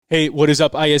Hey, what is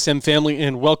up, ISM family,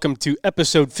 and welcome to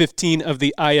episode 15 of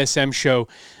the ISM show.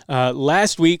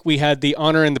 Last week, we had the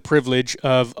honor and the privilege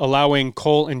of allowing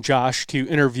Cole and Josh to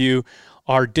interview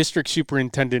our district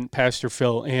superintendent, Pastor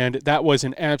Phil, and that was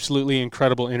an absolutely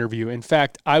incredible interview. In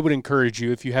fact, I would encourage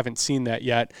you, if you haven't seen that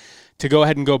yet, to go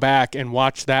ahead and go back and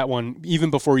watch that one, even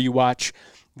before you watch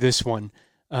this one.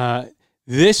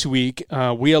 This week,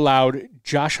 we allowed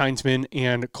Josh Hinzman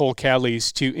and Cole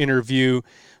Cadleys to interview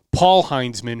Paul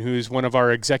Hinzman, who is one of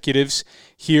our executives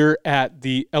here at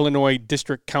the Illinois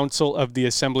District Council of the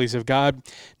Assemblies of God.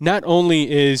 Not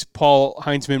only is Paul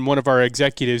Hinzman one of our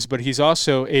executives, but he's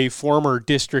also a former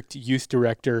district youth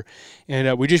director,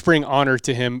 and we just bring honor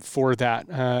to him for that.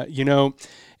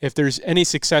 If there's any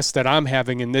success that I'm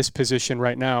having in this position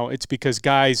right now, it's because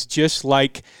guys just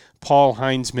like Paul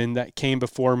Hinzman that came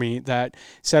before me that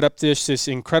set up this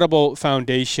incredible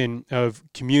foundation of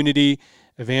community,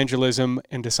 evangelism,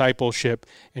 and discipleship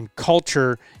and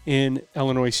culture in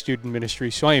Illinois student ministry.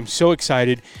 So I am so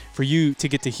excited for you to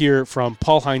get to hear from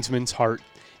Paul Hinzman's heart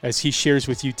as he shares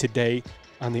with you today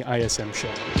on the ISM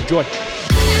show. Enjoy.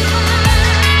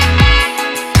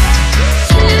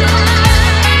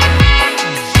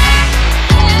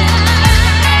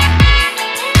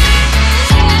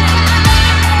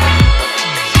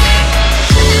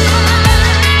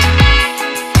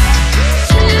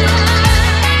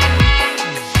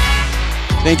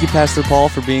 Thank you, Pastor Paul,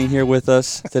 for being here with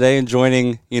us today and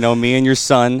joining, me and your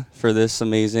son for this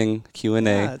amazing Q&A.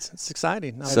 Yeah, it's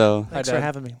exciting. Thanks for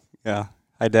having me. Yeah.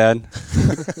 Hi, Dad.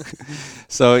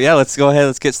 So, let's go ahead.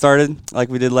 Let's get started like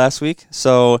we did last week.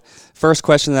 So, first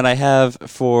question that I have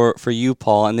for you,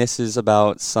 Paul, and this is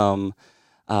about some,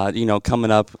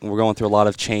 coming up. We're going through a lot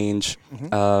of change,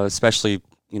 especially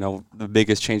the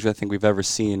biggest change I think we've ever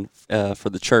seen for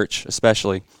the church,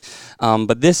 especially.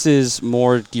 But this is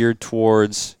more geared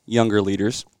towards younger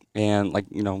leaders. And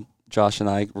Josh and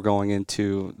I, we're going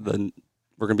to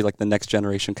be like the next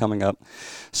generation coming up.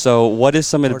 So what is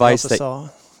some advice that... No,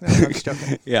 I'm just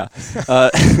joking. Yeah.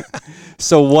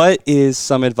 So what is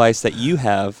some advice that you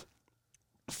have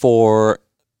for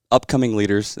upcoming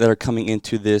leaders that are coming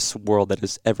into this world that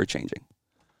is ever changing?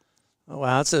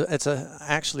 Well, it's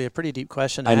actually a pretty deep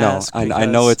question to I know. ask. I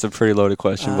know it's a pretty loaded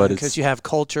question, but because you have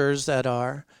cultures that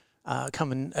are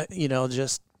coming,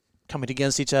 just coming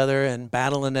against each other and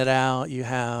battling it out. You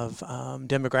have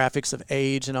demographics of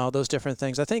age and all those different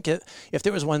things. I think if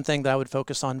there was one thing that I would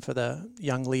focus on for the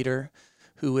young leader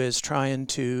who is trying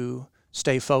to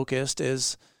stay focused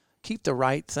is keep the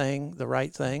right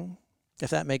thing, if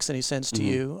that makes any sense to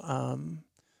you.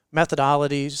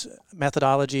 Methodologies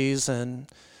and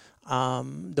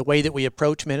the way that we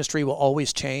approach ministry will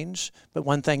always change, but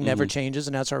one thing never changes,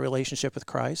 and that's our relationship with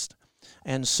Christ.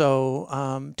 And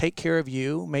so take care of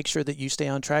you, make sure that you stay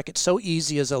on track. It's so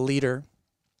easy as a leader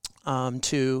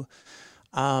to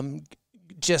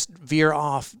just veer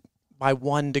off by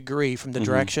 1 degree from the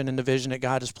direction and the vision that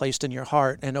God has placed in your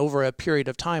heart. And over a period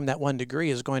of time, that 1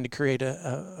 degree is going to create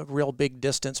a real big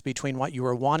distance between what you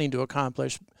are wanting to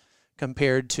accomplish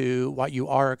compared to what you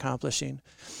are accomplishing.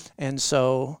 And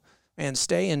so... and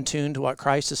stay in tune to what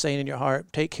Christ is saying in your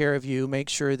heart. Take care of you. Make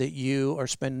sure that you are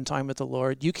spending time with the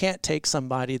Lord. You can't take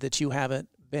somebody that you haven't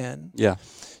been. Yeah.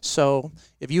 So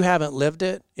if you haven't lived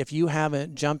it, if you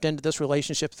haven't jumped into this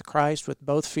relationship with Christ with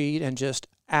both feet and just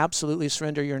absolutely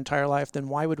surrender your entire life, then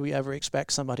why would we ever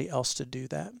expect somebody else to do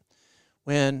that?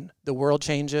 When the world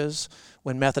changes,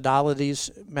 when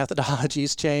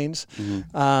methodologies change,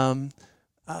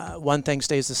 one thing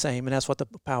stays the same, and that's what the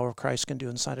power of Christ can do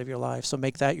inside of your life. So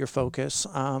make that your focus.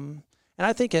 And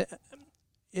I think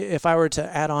if I were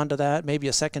to add on to that, maybe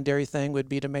a secondary thing would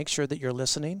be to make sure that you're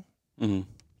listening. And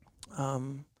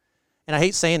I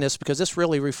hate saying this because this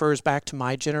really refers back to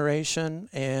my generation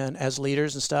and as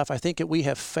leaders and stuff. I think that we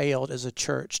have failed as a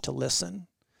church to listen.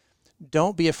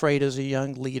 Don't be afraid as a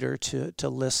young leader to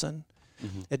listen.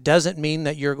 It doesn't mean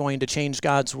that you're going to change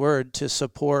God's word to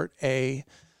support a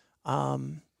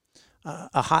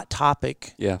hot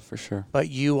topic. Yeah, for sure. But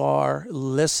you are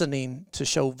listening to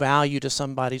show value to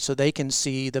somebody so they can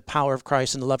see the power of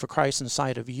Christ and the love of Christ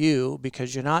inside of you,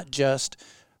 because you're not just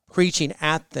preaching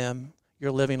at them,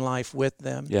 you're living life with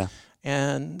them. Yeah.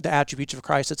 And the attributes of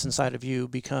Christ that's inside of you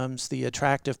becomes the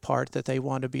attractive part that they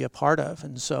want to be a part of.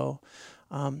 And so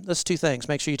that's 2 things.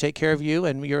 Make sure you take care of you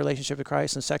and your relationship with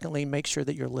Christ. And secondly, make sure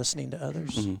that you're listening to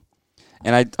others.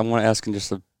 And I want to ask in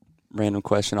just a random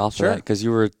question off Sure. of that, because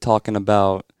you were talking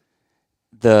about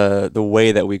the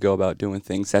way that we go about doing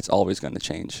things. That's always going to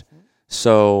change.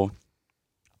 So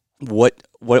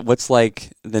what's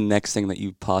like the next thing that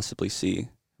you possibly see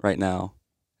right now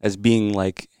as being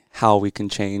like how we can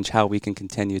change, how we can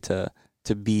continue to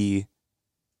be,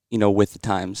 with the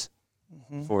times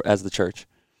as the church?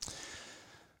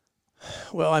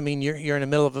 Well, I mean, you're in the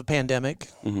middle of a pandemic.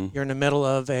 You're in the middle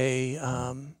of a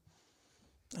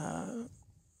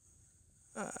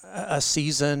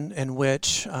season in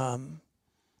which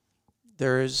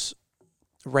there's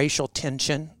racial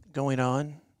tension going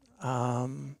on.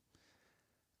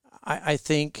 I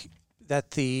think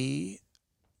that the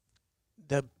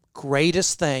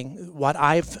greatest thing, what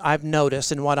I've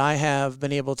noticed and what I have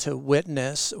been able to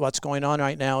witness, what's going on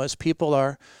right now, is people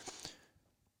are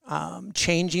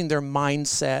changing their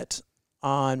mindset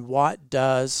on what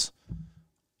does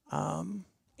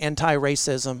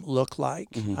anti-racism look like.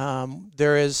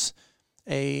 There is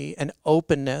an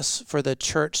openness for the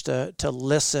church to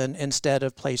listen instead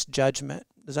of place judgment.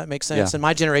 Does that make sense? Yeah. In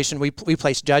my generation, we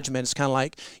place judgment. It's kind of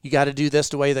like, you got to do this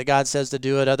the way that God says to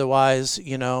do it, otherwise,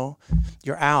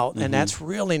 you're out. And that's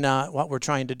really not what we're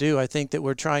trying to do. I think that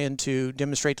we're trying to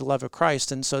demonstrate the love of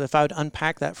Christ. And so if I would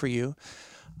unpack that for you,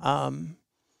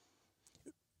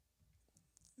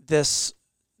 this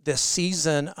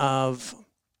season of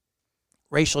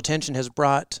racial tension has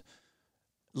brought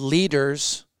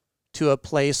leaders to a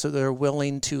place that they're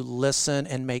willing to listen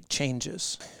and make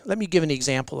changes. Let me give an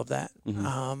example of that.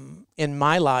 In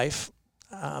my life,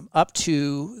 up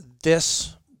to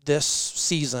this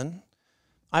season,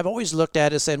 I've always looked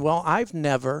at it and said, well, I've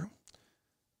never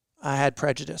had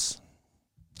prejudice.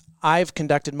 I've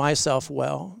conducted myself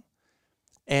well,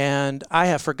 and I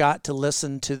have forgot to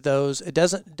listen to those. It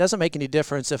doesn't make any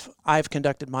difference if I've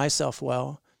conducted myself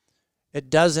well. It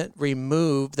doesn't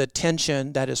remove the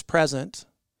tension that is present.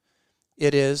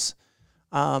 It is,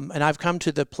 and I've come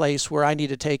to the place where I need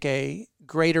to take a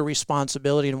greater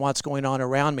responsibility in what's going on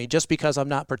around me. Just because I'm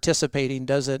not participating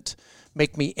doesn't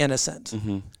make me innocent.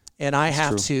 And I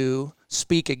have to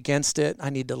speak against it.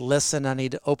 I need to listen. I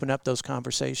need to open up those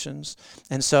conversations.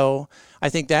 And so I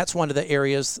think that's one of the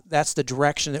areas, that's the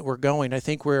direction that we're going. I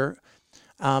think we're,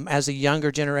 as a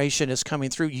younger generation is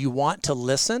coming through, you want to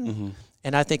listen.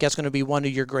 And I think that's going to be one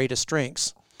of your greatest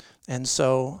strengths. And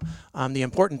so the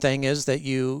important thing is that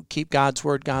you keep God's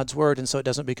word, and so it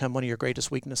doesn't become one of your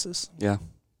greatest weaknesses. Yeah.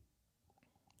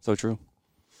 So true.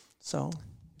 So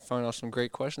firing off some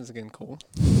great questions again, Cole.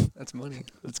 That's money.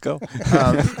 Let's go.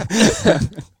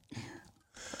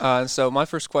 So my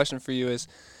first question for you is,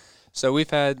 so we've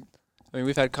had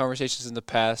conversations in the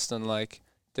past on like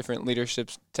different leadership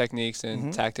techniques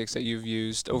and tactics that you've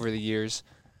used over the years.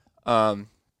 And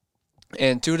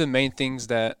two of the main things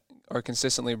that are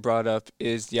consistently brought up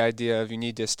is the idea of you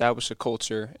need to establish a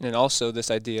culture, and then also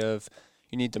this idea of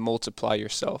you need to multiply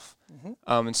yourself.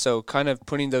 And so kind of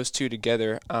putting those two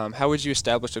together, how would you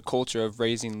establish a culture of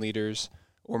raising leaders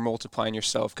or multiplying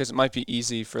yourself? Because it might be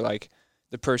easy for like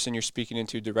the person you're speaking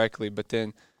into directly, but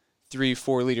then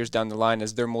 3-4 leaders down the line,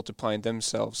 as they're multiplying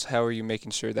themselves, how are you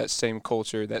making sure that same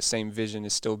culture, that same vision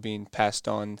is still being passed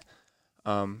on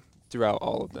throughout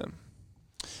all of them?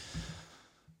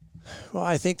 Well,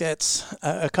 I think that's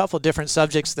a couple different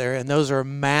subjects there, and those are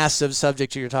massive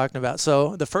subjects you're talking about.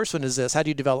 So the first one is this: how do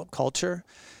you develop culture?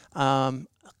 I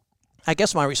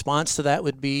guess my response to that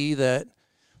would be that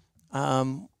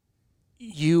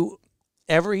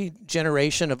every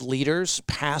generation of leaders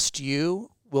past you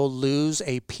will lose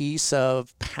a piece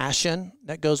of passion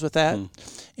that goes with that.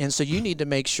 And so you need to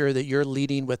make sure that you're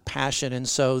leading with passion. And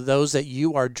so those that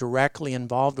you are directly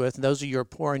involved with, and those that you're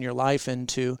pouring your life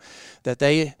into, that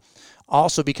they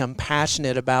also become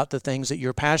passionate about the things that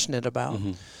you're passionate about.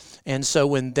 And so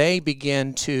when they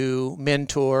begin to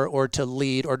mentor or to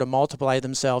lead or to multiply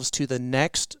themselves to the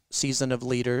next season of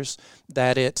leaders,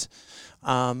 that it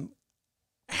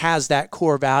has that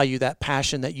core value, that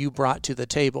passion that you brought to the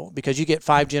table. Because you get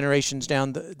 5 generations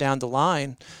down the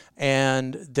line,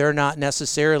 and they're not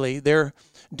necessarily, they're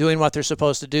doing what they're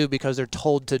supposed to do because they're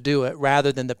told to do it,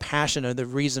 rather than the passion or the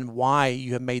reason why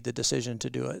you have made the decision to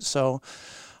do it. So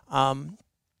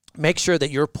make sure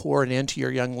that you're pouring into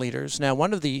your young leaders. Now,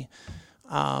 one of the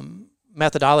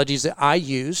methodologies that I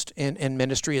used in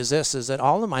ministry is that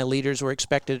all of my leaders were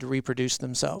expected to reproduce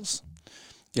themselves.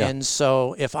 Yeah. And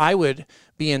so if I would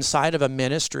be inside of a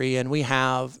ministry and we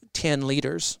have 10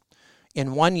 leaders,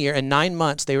 in 1 year, in 9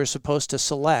 months, they were supposed to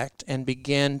select and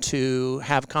begin to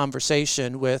have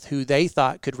conversation with who they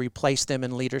thought could replace them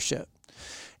in leadership.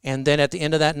 And then at the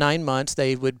end of that 9 months,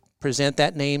 they would present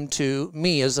that name to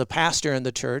me as a pastor in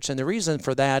the church. And the reason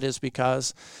for that is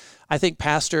because I think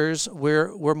pastors,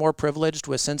 we're more privileged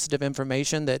with sensitive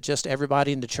information that just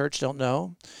everybody in the church don't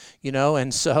know,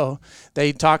 and so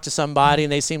they talk to somebody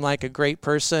and they seem like a great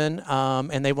person,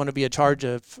 and they want to be in charge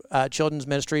of children's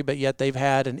ministry, but yet they've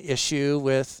had an issue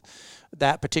with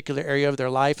that particular area of their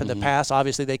life in the past.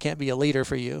 Obviously, they can't be a leader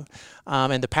for you,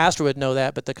 and the pastor would know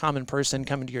that, but the common person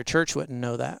coming to your church wouldn't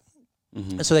know that.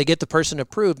 And so they get the person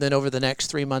approved. Then over the next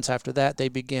 3 months after that, they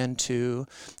begin to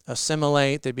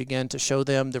assimilate. They begin to show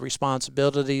them the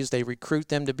responsibilities. They recruit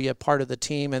them to be a part of the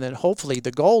team. And then hopefully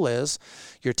the goal is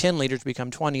your 10 leaders become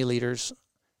 20 leaders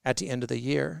at the end of the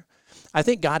year. I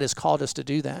think God has called us to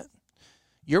do that.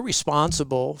 You're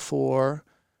responsible for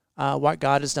what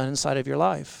God has done inside of your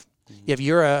life. If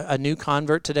you're a new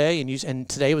convert today, and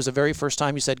today was the very first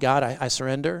time you said, God, I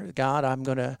surrender. God, I'm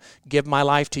going to give my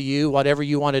life to you, whatever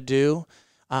you want to do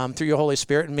through your Holy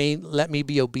Spirit in me, let me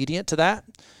be obedient to that.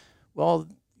 Well,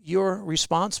 you're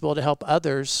responsible to help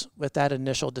others with that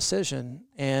initial decision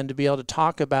and to be able to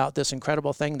talk about this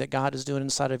incredible thing that God is doing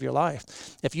inside of your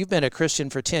life. If you've been a Christian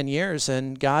for 10 years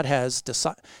and God has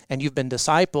and you've been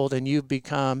discipled and you've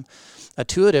become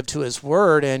intuitive to his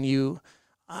word, and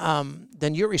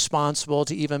then you're responsible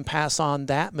to even pass on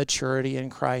that maturity in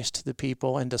Christ to the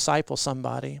people and disciple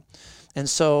somebody. And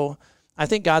so I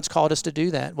think God's called us to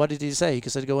do that. What did he say? He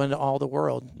said, go into all the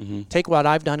world. Take what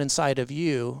I've done inside of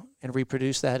you and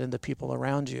reproduce that in the people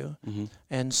around you.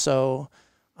 And so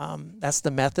that's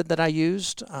the method that I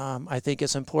used. I think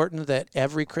it's important that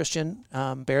every Christian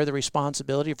bear the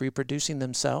responsibility of reproducing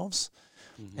themselves.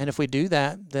 And if we do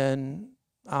that, then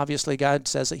obviously God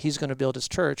says that he's going to build his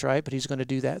church, right? But he's going to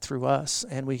do that through us,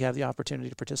 and we have the opportunity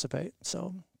to participate.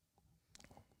 So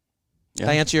did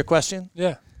I answer your question?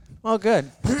 Yeah. Well,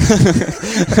 good.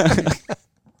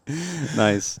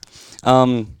 Nice.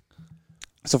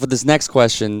 So for this next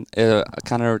question,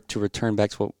 kind of to return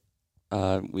back to what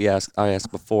I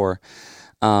asked before,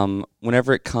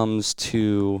 whenever it comes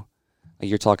to,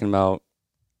 you're talking about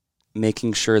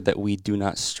making sure that we do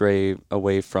not stray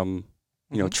away from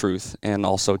truth, and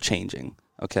also changing.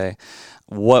 Okay.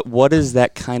 What does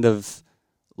that kind of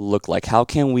look like? How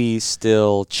can we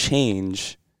still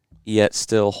change yet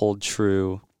still hold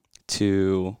true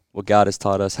to what God has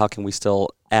taught us? How can we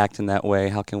still act in that way?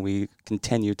 How can we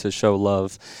continue to show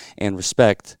love and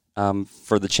respect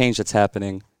for the change that's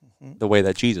happening the way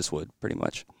that Jesus would, pretty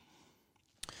much?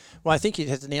 Well, I think you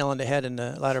hit the nail on the head in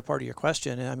the latter part of your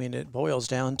question. I mean, it boils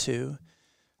down to,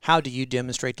 how do you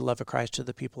demonstrate the love of Christ to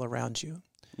the people around you?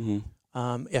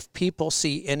 If people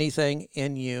see anything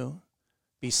in you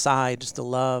besides the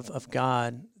love of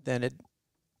God, then it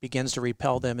begins to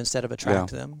repel them instead of attract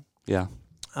them. Yeah.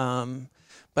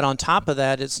 But on top of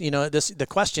that, it's the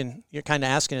question you're kind of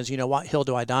asking is, what hill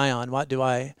do I die on? What do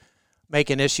I make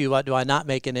an issue? What do I not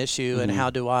make an issue? And how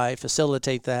do I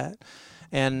facilitate that?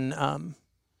 And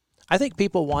I think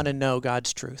people want to know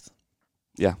God's truth.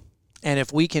 Yeah. And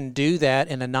if we can do that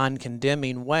in a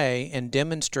non-condemning way and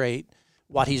demonstrate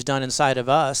what he's done inside of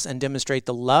us and demonstrate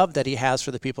the love that he has for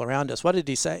the people around us. What did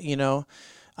he say?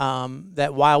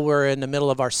 That while we're in the middle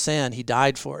of our sin, he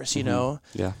died for us,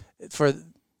 for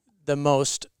the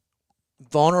most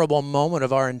vulnerable moment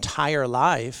of our entire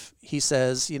life. He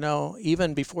says,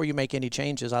 even before you make any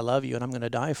changes, I love you and I'm going to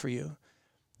die for you.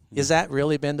 Is that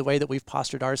really been the way that we've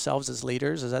postured ourselves as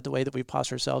leaders? Is that the way that we've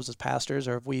postured ourselves as pastors?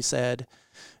 Or have we said,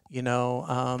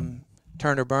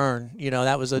 turn or burn?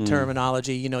 That was a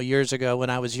terminology, years ago when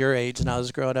I was your age and I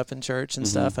was growing up in church and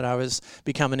stuff, and I was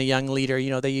becoming a young leader,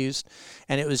 they used,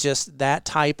 and it was just that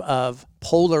type of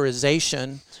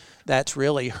polarization that's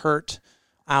really hurt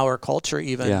our culture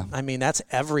even. Yeah. I mean, that's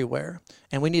everywhere.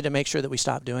 And we need to make sure that we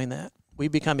stop doing that. We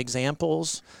become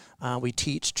examples. We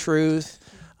teach truth.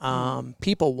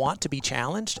 People want to be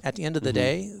challenged at the end of the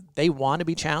day. They want to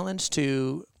be challenged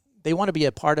they want to be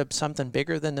a part of something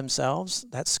bigger than themselves.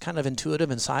 That's kind of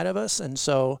intuitive inside of us. And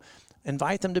so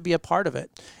invite them to be a part of it.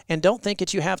 And don't think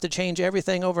that you have to change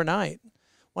everything overnight.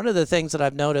 One of the things that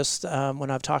I've noticed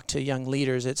when I've talked to young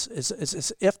leaders, it's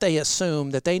if they assume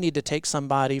that they need to take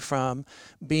somebody from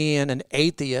being an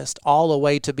atheist all the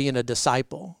way to being a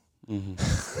disciple.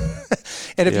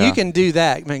 And if you can do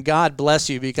that, God bless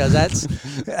you, because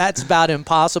that's about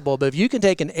impossible. But if you can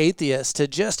take an atheist to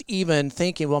just even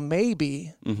thinking, well,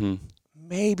 maybe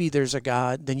there's a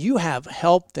God, then you have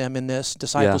helped them in this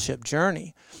discipleship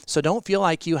journey. So don't feel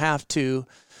like you have to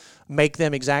make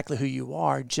them exactly who you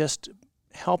are. Just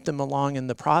help them along in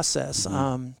the process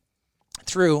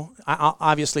through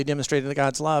obviously demonstrating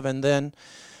God's love. And then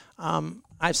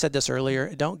I've said this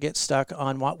earlier, don't get stuck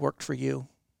on what worked for you.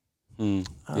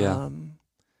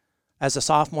 As a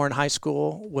sophomore in high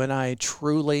school, when I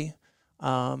truly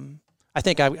I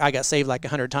think I got saved like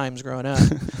 100 times growing up.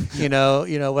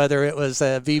 Whether it was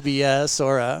a VBS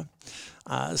or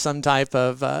some type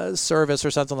of service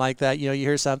or something like that. You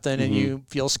hear something and you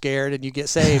feel scared and you get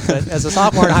saved. But as a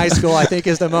sophomore in high school, I think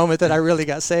is the moment that I really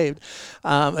got saved.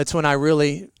 It's when I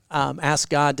really asked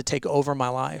God to take over my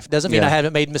life. Doesn't mean I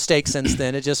haven't made mistakes since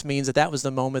then. It just means that was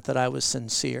the moment that I was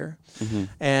sincere.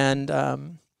 And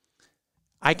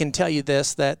I can tell you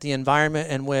this, that the environment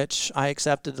in which I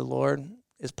accepted the Lord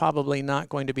is probably not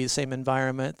going to be the same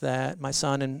environment that my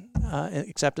son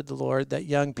accepted the Lord, that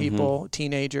young people,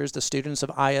 teenagers, the students of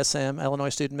ISM, Illinois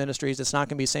Student Ministries, it's not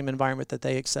going to be the same environment that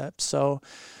they accept. So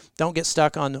don't get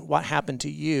stuck on what happened to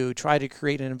you. Try to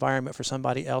create an environment for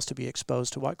somebody else to be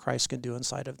exposed to what Christ can do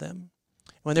inside of them.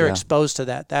 When they're exposed to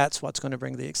that, that's what's going to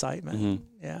bring the excitement.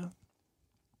 Yeah.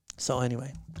 So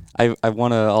anyway. I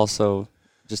want to also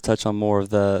just touch on more of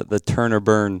the turn or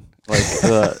burn, like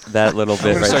that little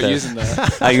bit right start there. Using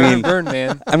that. I Turn mean, and burn,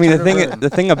 man. I mean, Turn the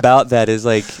thing about that is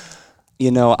like,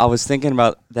 I was thinking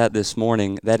about that this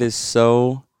morning. That is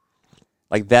so,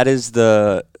 like, that is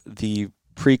the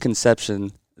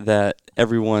preconception that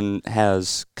everyone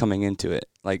has coming into it.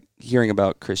 Like hearing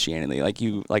about Christianity,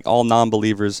 like all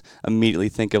non-believers immediately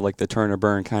think of like the turn or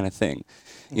burn kind of thing,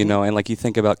 and like you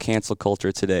think about cancel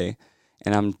culture today,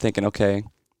 and I'm thinking, okay,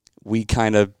 we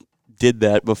kind of did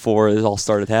that before it all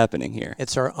started happening here.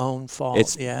 It's our own fault.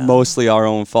 It's mostly our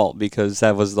own fault because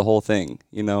that was the whole thing.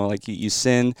 Like you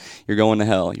sin, you're going to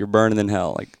hell. You're burning in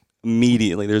hell. Like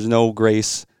immediately, there's no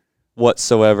grace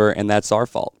whatsoever, and that's our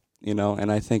fault.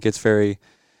 And I think it's very,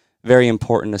 very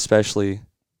important, especially,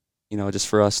 just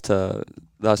for us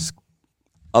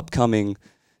upcoming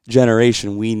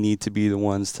generation, we need to be the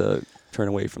ones to turn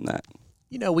away from that.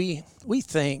 We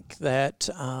think that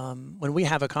when we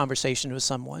have a conversation with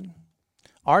someone,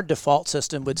 our default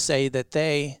system would say that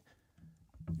they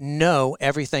know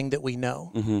everything that we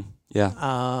know. Yeah.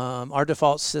 Our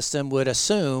default system would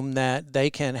assume that they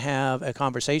can have a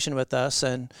conversation with us,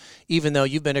 and even though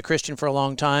you've been a Christian for a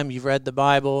long time, you've read the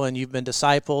Bible, and you've been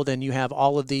discipled, and you have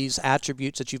all of these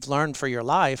attributes that you've learned for your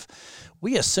life,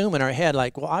 we assume in our head,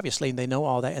 like, well, obviously they know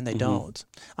all that, and they don't.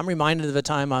 I'm reminded of a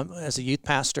time as a youth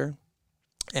pastor,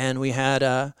 and we had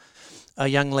a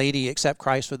young lady accept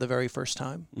Christ for the very first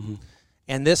time.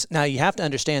 And now you have to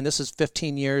understand, this is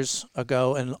 15 years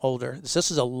ago and older.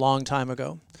 This is a long time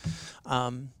ago.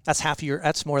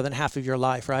 That's more than half of your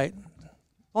life, right?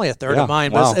 Only a third of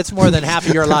mine, but it's more than half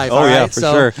of your life. Oh, yeah, for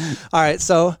sure. All right,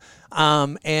 so,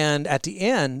 and at the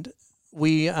end,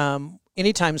 we,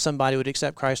 anytime somebody would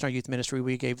accept Christ in our youth ministry,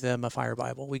 we gave them a fire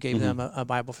Bible. We gave them a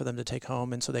Bible for them to take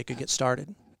home, and so they could get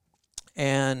started.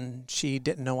 And she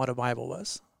didn't know what a Bible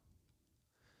was.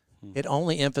 It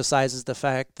only emphasizes the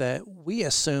fact that we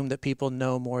assume that people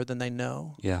know more than they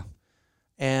know. Yeah.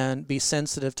 And be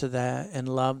sensitive to that and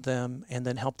love them and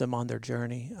then help them on their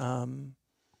journey.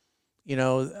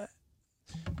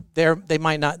 They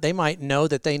might know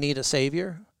that they need a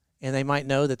Savior, and they might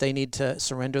know that they need to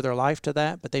surrender their life to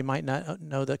that, but they might not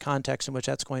know the context in which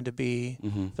that's going to be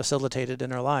facilitated in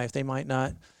their life. They might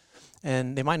not,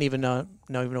 and they might even know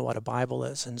what a Bible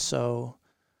is. And so,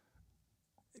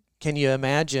 can you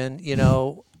imagine,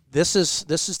 this is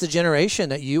the generation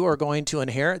that you are going to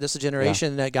inherit. This is the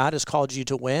generation that God has called you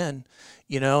to win,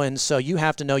 and so you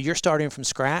have to know you're starting from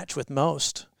scratch with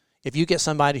most. If you get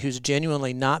somebody who's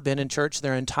genuinely not been in church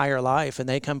their entire life and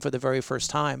they come for the very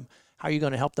first time, how are you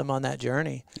going to help them on that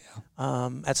journey? Yeah.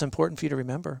 That's important for you to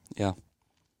remember. Yeah.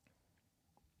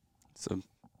 It's a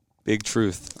big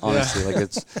truth, honestly.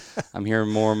 Like I'm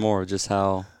hearing more and more just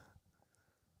how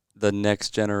the next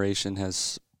generation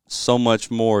has so much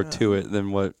more to it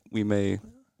than what we may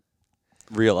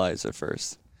realize at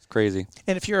first. It's crazy.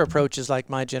 And if your approach is like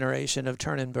my generation of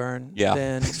turn and burn,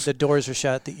 then the doors are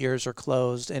shut, the ears are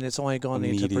closed, and it's only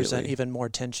going to present even more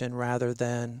tension rather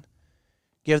than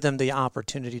give them the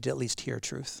opportunity to at least hear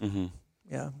truth.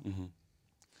 Yeah.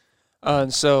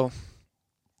 And so,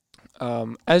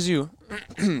 as you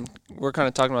we're kind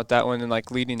of talking about that one and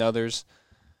like leading others,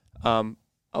 a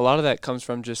lot of that comes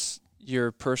from just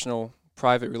your personal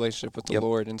private relationship with the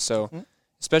Lord. And so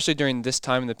especially during this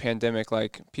time in the pandemic,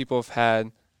 like people have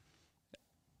had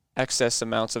excess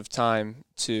amounts of time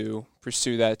to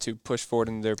pursue that, to push forward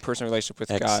in their personal relationship with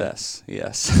God. Excess,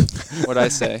 yes. What'd I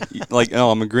say? No,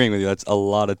 I'm agreeing with you. That's a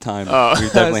lot of time.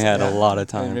 We've definitely had a lot of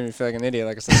time. It made me feel like an idiot.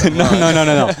 Like I said,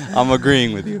 no. I'm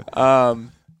agreeing with you.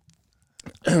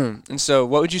 And so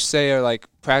what would you say are like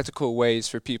practical ways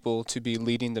for people to be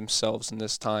leading themselves in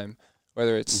this time,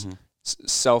 whether it's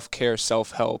self-care,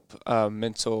 self-help,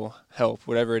 mental help,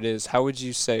 whatever it is? How would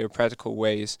you say are practical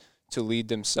ways to lead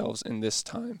themselves in this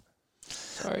time?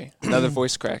 Sorry, another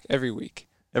voice crack every week.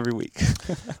 Every week.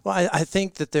 Well, I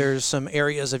think that there's some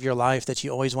areas of your life that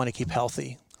you always want to keep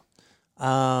healthy.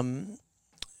 As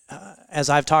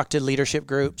I've talked to leadership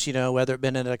groups, whether it's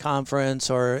been at a conference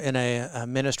or in a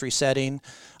ministry setting,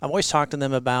 I've always talked to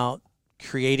them about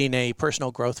creating a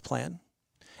personal growth plan.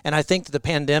 And I think that the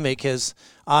pandemic has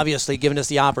obviously given us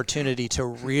the opportunity to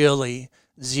really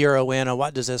zero in on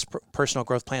what does this personal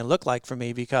growth plan look like for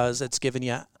me, because it's given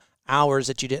you hours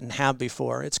that you didn't have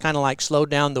before. It's kind of like slowed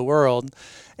down the world,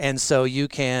 and so you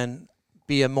can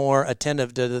be more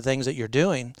attentive to the things that you're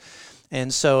doing.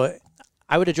 And so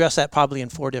I would address that probably in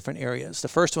 4 different areas. The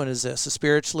first one is this: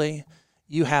 spiritually,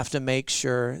 you have to make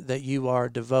sure that you are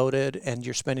devoted and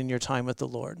you're spending your time with the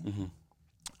Lord.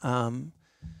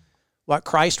 What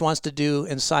Christ wants to do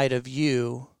inside of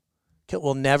you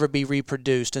will never be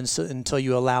reproduced until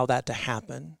you allow that to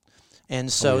happen.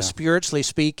 And so spiritually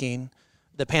speaking,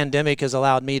 the pandemic has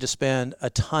allowed me to spend a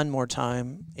ton more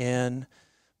time in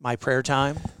my prayer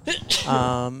time,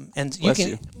 and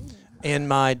in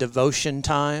my devotion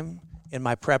time, in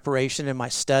my preparation, in my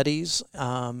studies,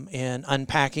 in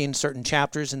unpacking certain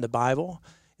chapters in the Bible.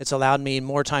 It's allowed me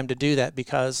more time to do that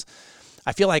because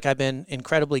I feel like I've been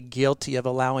incredibly guilty of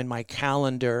allowing my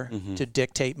calendar to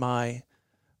dictate my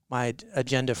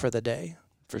agenda for the day.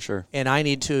 For sure. And I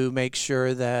need to make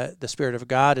sure that the Spirit of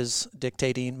God is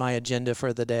dictating my agenda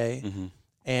for the day,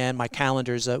 and my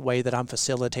calendar is a way that I'm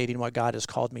facilitating what God has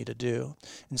called me to do.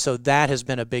 And so that has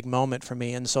been a big moment for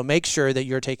me. And so make sure that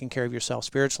you're taking care of yourself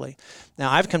spiritually.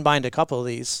 Now, I've combined a couple of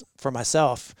these for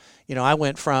myself. I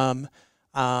went from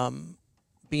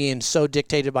being so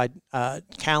dictated by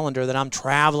calendar that I'm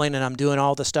traveling and I'm doing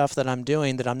all the stuff that I'm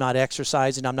doing, that I'm not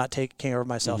exercising, I'm not taking care of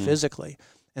myself physically.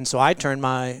 And so I turn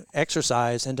my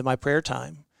exercise into my prayer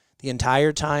time. The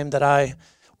entire time that I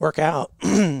work out,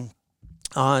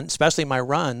 on especially my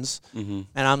runs, and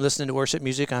I'm listening to worship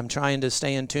music, I'm trying to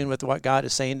stay in tune with what God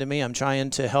is saying to me. I'm trying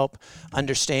to help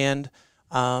understand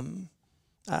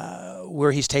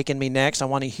where He's taking me next. I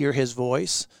want to hear His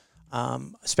voice,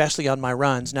 especially on my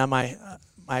runs. Now my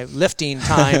lifting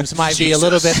times might be a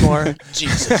little bit more.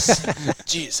 Jesus.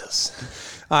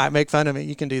 All right, make fun of me.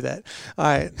 You can do that. All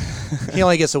right. He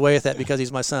only gets away with that because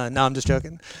he's my son. No, I'm just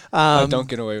joking. Don't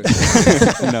get away with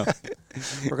it. No.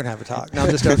 We're going to have a talk. No,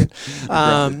 I'm just joking.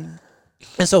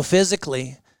 And so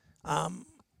physically,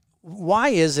 why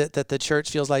is it that the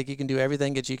church feels like you can do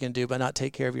everything that you can do but not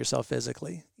take care of yourself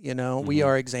physically? We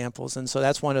are examples. And so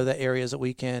that's one of the areas that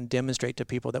we can demonstrate to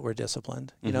people that we're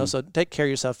disciplined. So take care of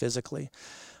yourself physically.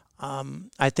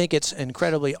 I think it's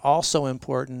incredibly also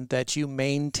important that you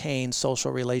maintain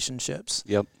social relationships.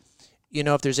 Yep.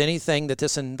 If there's anything that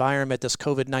this environment, this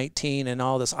COVID-19 and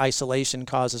all this isolation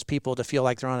causes people to feel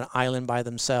like they're on an island by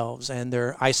themselves and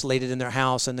they're isolated in their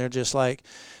house and they're just like,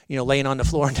 laying on the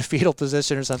floor in a fetal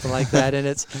position or something like that.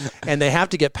 And they have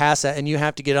to get past that, and you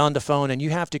have to get on the phone and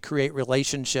you have to create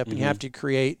relationship and you have to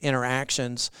create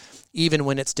interactions even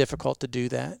when it's difficult to do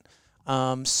that.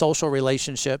 Social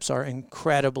relationships are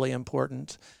incredibly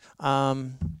important.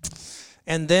 And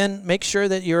then make sure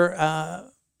that you're,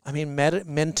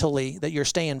 mentally, that you're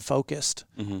staying focused.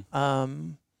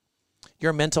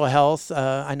 Your mental health,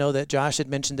 I know that Josh had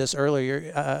mentioned this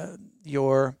earlier,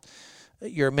 your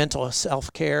mental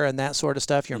self-care and that sort of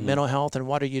stuff, your mental health and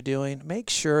what are you doing. Make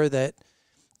sure that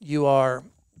you are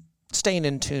staying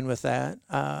in tune with that.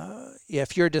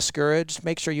 If you're discouraged,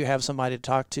 make sure you have somebody to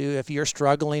talk to. If you're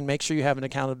struggling, make sure you have an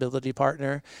accountability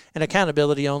partner. And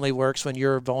accountability only works when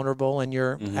you're vulnerable and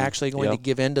you're actually going to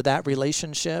give into that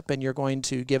relationship and you're going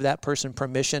to give that person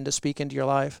permission to speak into your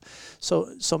life.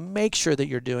 So make sure that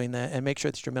you're doing that and make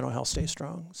sure that your mental health stays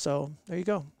strong. So there you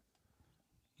go.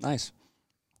 Nice.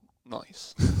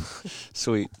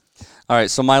 Sweet. All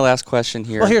right, so my last question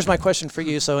here. Well, here's my question for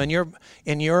you. So in your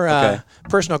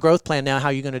personal growth plan now, how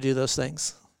are you going to do those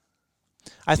things?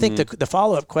 I think the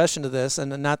follow-up question to this,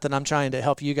 and not that I'm trying to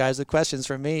help you guys, the question's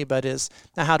for me, but is,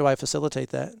 now how do I facilitate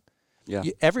that? Yeah.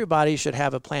 Everybody should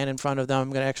have a plan in front of them. I'm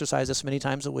going to exercise this many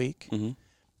times a week.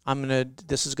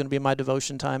 This is going to be my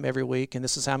devotion time every week, and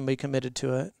this is how I'm going to be committed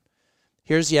to it.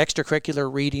 Here's the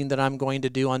extracurricular reading that I'm going to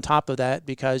do on top of that,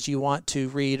 because you want to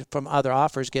read from other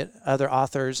authors, get other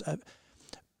authors'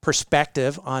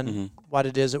 perspective on what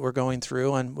it is that we're going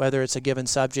through, and whether it's a given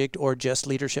subject or just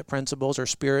leadership principles or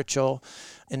spiritual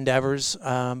endeavors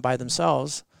by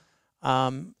themselves.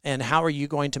 And how are you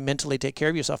going to mentally take care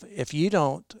of yourself? If you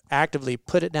don't actively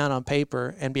put it down on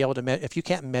paper and be able to, if you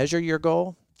can't measure your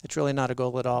goal, it's really not a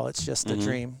goal at all. It's just a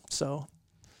dream. So,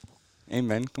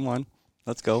 amen. Come on.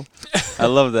 Let's go. I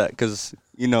love that because,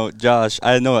 Josh,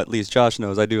 I know at least Josh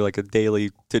knows I do like a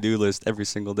daily to-do list every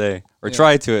single day, or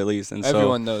try to at least. And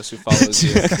everyone knows who follows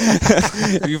you.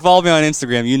 If you follow me on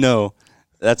Instagram,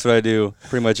 that's what I do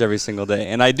pretty much every single day.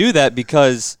 And I do that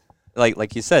because,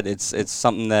 like you said, it's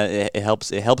something that it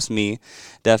helps me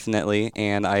definitely,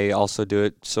 and I also do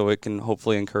it so it can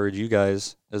hopefully encourage you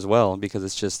guys as well, because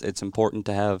it's important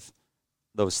to have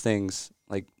those things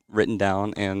like written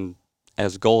down and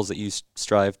as goals that you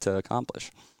strive to accomplish.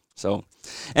 So,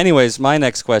 anyways, my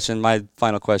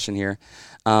final question here.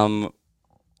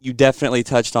 You definitely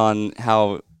touched on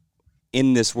how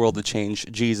in this world of change,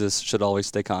 Jesus should always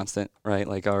stay constant, right?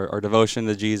 Like our devotion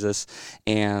to Jesus,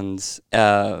 and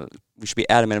we should be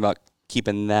adamant about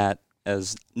keeping that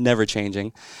as never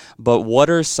changing. But what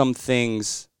are some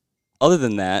things other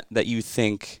than that you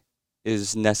think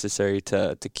is necessary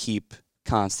to keep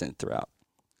constant throughout?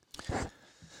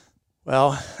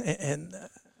 Well, and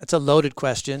it's a loaded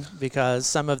question, because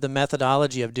some of the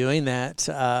methodology of doing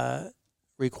that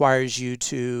requires you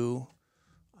to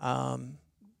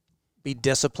be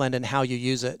disciplined in how you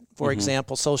use it. For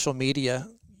example, social media,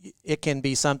 it can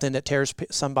be something that tears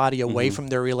somebody away from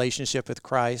their relationship with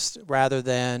Christ, rather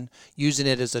than using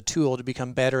it as a tool to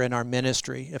become better in our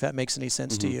ministry, if that makes any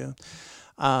sense to you.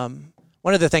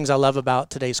 One of the things I love about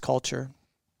today's culture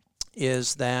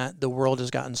is that the world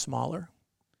has gotten smaller.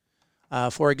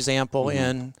 For example,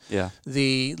 in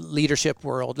the leadership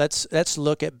world, let's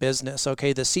look at business.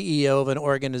 Okay, the CEO of an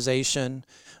organization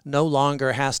no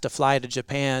longer has to fly to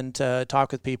Japan to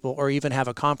talk with people or even have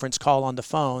a conference call on the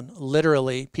phone.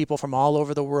 Literally, people from all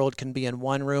over the world can be in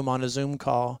one room on a Zoom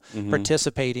call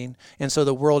participating, and so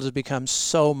the world has become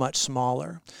so much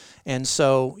smaller. And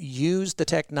so use the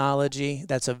technology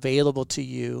that's available to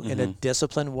you in a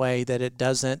disciplined way that it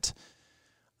doesn't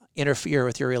interfere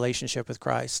with your relationship with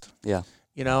Christ. Yeah.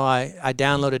 I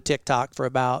downloaded TikTok for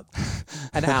about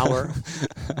an hour,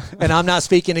 and I'm not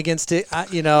speaking against it.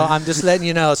 I'm just letting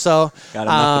you know. So got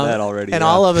enough of that already. And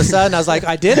all of a sudden, I was like,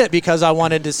 I did it because I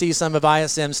wanted to see some of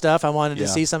ISM stuff. I wanted to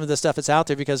see some of the stuff that's out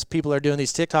there, because people are doing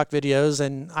these TikTok videos,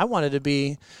 and I wanted to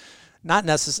be not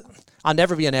necessarily. I'll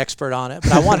never be an expert on it,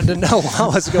 but I wanted to know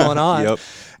what was going on. Yep.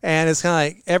 And it's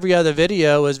kind of like every other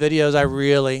video was videos I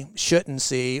really shouldn't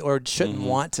see or shouldn't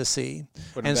want to see.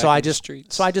 And so I just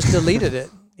deleted it.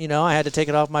 I had to take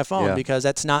it off my phone because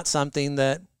that's not something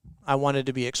that I wanted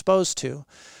to be exposed to.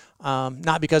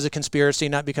 Not because of conspiracy,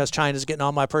 not because China's getting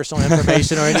all my personal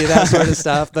information or any of that sort of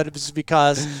stuff, but it was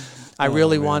because I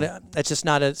really wanted. It's just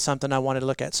not something I wanted to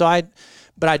look at.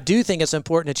 But I do think it's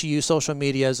important that you use social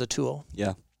media as a tool.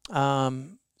 Yeah.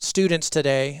 Students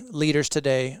today, leaders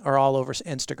today are all over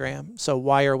Instagram. So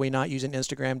why are we not using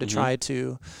Instagram to try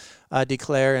to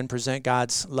declare and present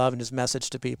God's love and his message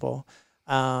to people?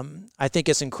 I think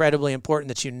it's incredibly important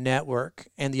that you network,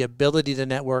 and the ability to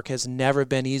network has never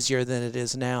been easier than it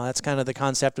is now. That's kind of the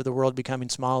concept of the world becoming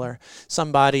smaller.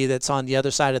 Somebody that's on the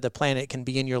other side of the planet can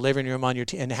be in your living room on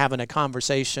and having a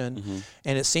conversation,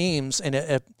 and it seems, and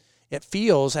it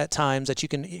feels at times that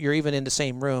you're even in the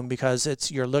same room, because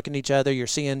you're looking at each other, you're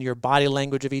seeing your body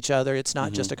language of each other. It's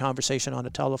not just a conversation on a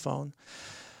telephone.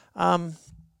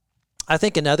 I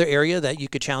think another area that you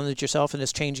could challenge yourself in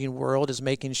this changing world is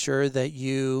making sure that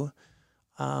you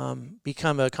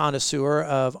become a connoisseur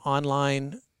of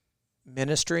online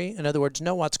ministry. In other words,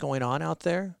 know what's going on out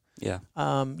there. Yeah.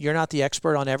 You're not the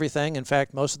expert on everything. In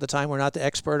fact, most of the time, we're not the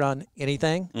expert on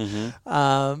anything.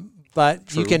 But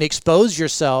True. You can expose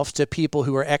yourself to people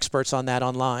who are experts on that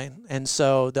online. And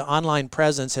so the online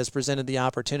presence has presented the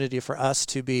opportunity for us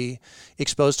to be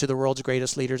exposed to the world's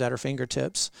greatest leaders at our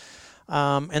fingertips.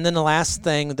 And then the last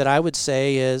thing that I would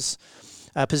say is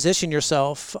position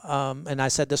yourself, and I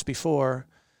said this before,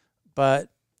 but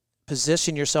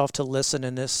position yourself to listen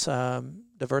in this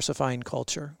diversifying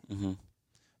culture.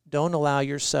 Don't allow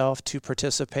yourself to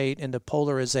participate in the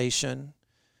polarization.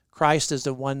 Christ is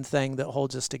the one thing that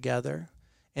holds us together.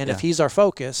 And if he's our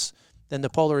focus, then the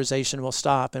polarization will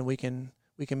stop, and we can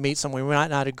meet somewhere. We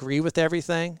might not agree with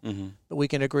everything, but we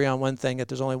can agree on one thing, that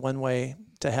there's only one way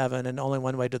to heaven and only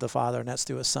one way to the Father, and that's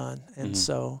through his Son. And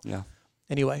so,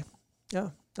 anyway,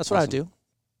 that's what I do.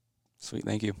 Sweet,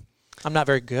 thank you. I'm not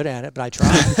very good at it, but I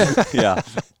try. Yeah.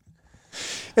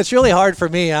 It's really hard for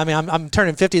me. I mean, I'm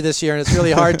turning 50 this year, and it's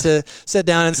really hard to sit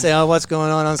down and say, oh, what's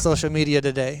going on social media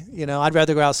today? I'd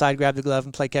rather go outside, grab the glove,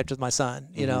 and play catch with my son,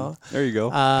 There you go.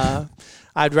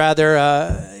 I'd rather,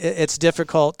 it's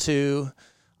difficult to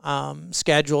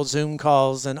schedule Zoom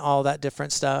calls and all that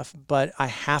different stuff, but I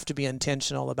have to be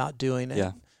intentional about doing it.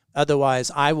 Yeah.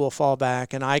 Otherwise, I will fall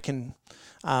back, and I can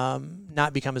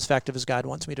not become as effective as God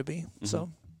wants me to be. So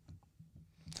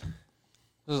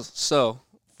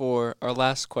for our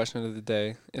last question of the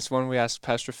day, it's one we asked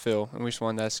Pastor Phil, and we just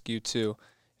wanted to ask you too.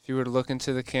 If you were to look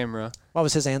into the camera, What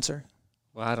was his answer?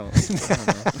 well, I don't know.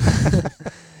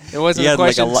 It wasn't a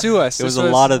question to us. It was a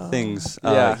lot of things.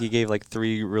 Yeah. He gave like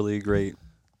 3 really great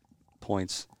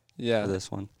points for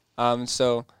this one.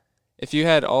 So if you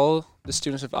had all the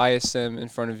students of ISM in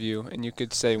front of you and you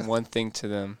could say one thing to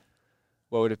them,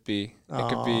 what would it be? It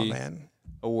could be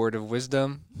a word of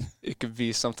wisdom. It could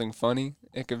be something funny.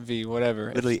 It could be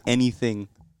whatever. Literally anything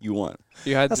you want. If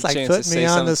you had That's the like chance to putting say me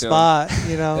on the something to spot,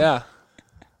 you know. them.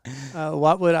 Yeah.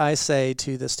 What would I say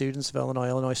to the students of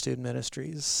Illinois Student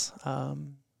Ministries?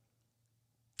 When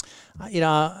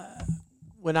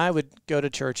I would go to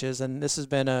churches, and this has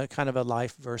been a kind of a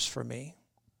life verse for me,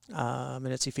 and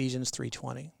it's Ephesians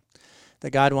 3:20,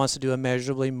 that God wants to do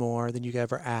immeasurably more than you could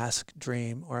ever ask,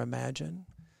 dream, or imagine.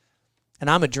 And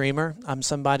I'm a dreamer. I'm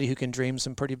somebody who can dream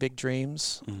some pretty big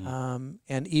dreams,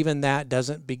 and even that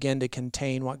doesn't begin to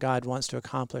contain what God wants to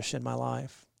accomplish in my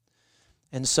life.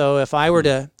 And so if I were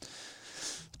to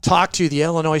talk to the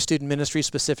Illinois Student Ministry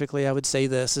specifically, I would say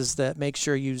this, is that make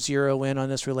sure you zero in on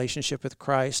this relationship with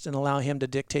Christ and allow him to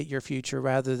dictate your future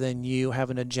rather than you have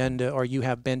an agenda or you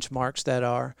have benchmarks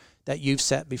that you've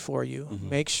set before you.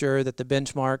 Make sure that the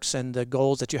benchmarks and the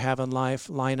goals that you have in life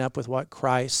line up with what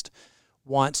Christ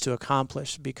wants to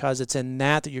accomplish, because it's in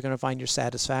that you're going to find your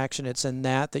satisfaction. It's in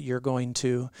that you're going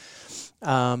to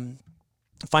find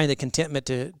the contentment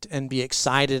and be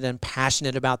excited and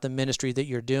passionate about the ministry that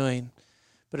you're doing.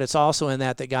 But it's also in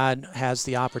that God has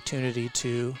the opportunity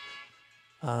to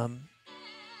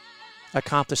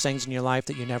accomplish things in your life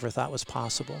that you never thought was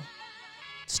possible.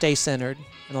 Stay centered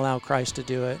and allow Christ to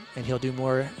do it, and he'll do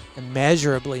more,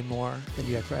 immeasurably more than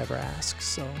you ever ask.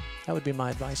 So that would be my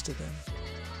advice to them.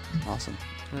 Awesome.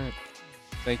 All right.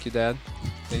 Thank you, Dad.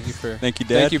 Thank you, Dad.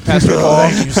 Thank you, Pastor Paul.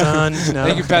 Thank you, son. No.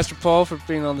 Thank you, Pastor Paul, for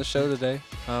being on the show today.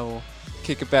 We'll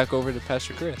kick it back over to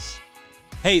Pastor Chris.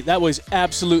 Hey, that was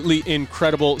absolutely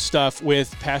incredible stuff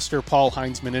with Pastor Paul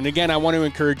Hinzman. And again, I want to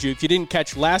encourage you, if you didn't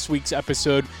catch last week's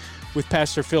episode with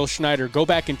Pastor Phil Schneider, go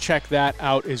back and check that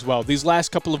out as well. These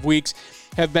last couple of weeks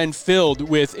have been filled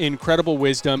with incredible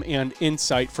wisdom and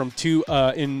insight from 2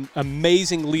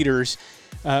 amazing leaders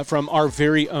from our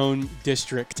very own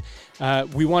district.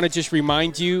 We want to just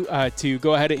remind you to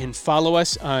go ahead and follow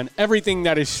us on everything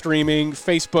that is streaming,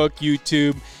 Facebook,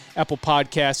 YouTube, Apple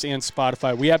Podcasts, and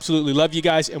Spotify. We absolutely love you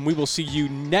guys, and we will see you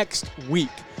next week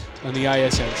on the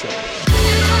ISM Show.